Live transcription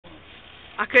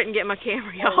I couldn't get my camera,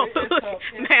 y'all.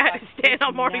 Matt is standing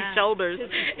on Marty's shoulders,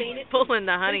 pulling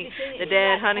the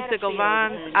dead honeysuckle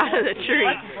vines out of the tree.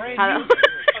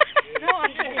 No, I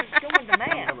said it's going to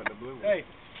Matt. Hey,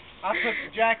 I put the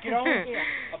jacket on.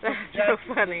 I put the jacket,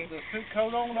 so funny. The suit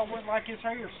coat on. I went like his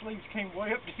hair sleeves came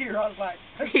way up to here. I was like,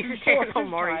 you're standing on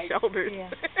Marty's shoulders. Yeah.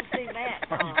 See, Matt.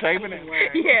 Are you taping it?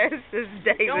 Yes, this is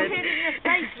David. Don't hit it in the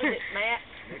face with it, Matt.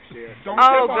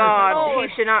 Oh, God.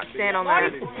 He should not stand on that.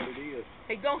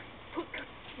 Hey, go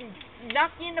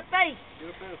knock you in the face. Get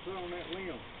up there and sit on that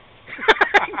limb.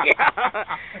 Yeah.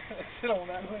 Sit on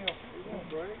that limb.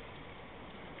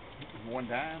 One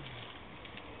dime.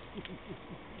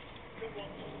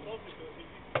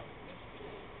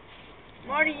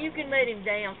 Marty, you can let him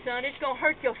down, son. It's going to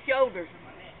hurt your shoulders.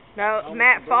 No,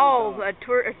 Matt falls, a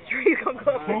tree's going to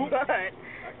go up his butt. I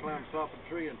climbed the top of the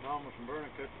tree and Thomas and Vernon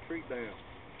cut the tree down.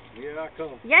 Yeah, I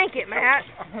come. Yank it, Matt.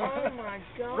 Oh, my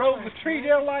God. Rode the tree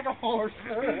down like a horse.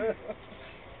 They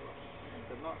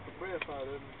knocked the breath out of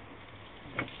him.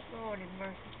 Lord have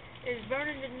mercy. Is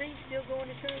Vernon and me still going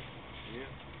to church? Yeah.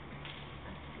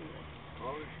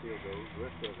 All it still goes. The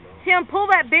rest of it don't. Tim, pull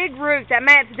that big root that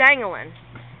Matt's dangling.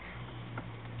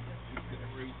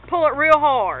 Pull it real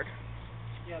hard.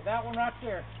 Yeah, that one right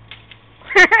there.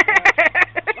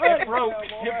 It broke.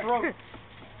 It broke.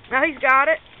 Now he's got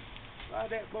it. Ride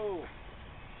that bull.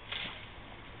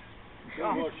 Go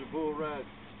watch the bull ride.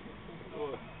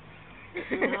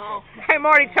 No. Hey,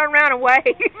 Marty, turn around and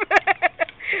wave.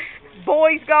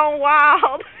 Boys gone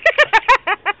wild.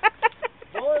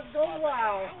 Boys go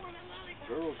wild.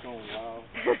 Girls going wild.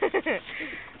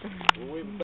 When we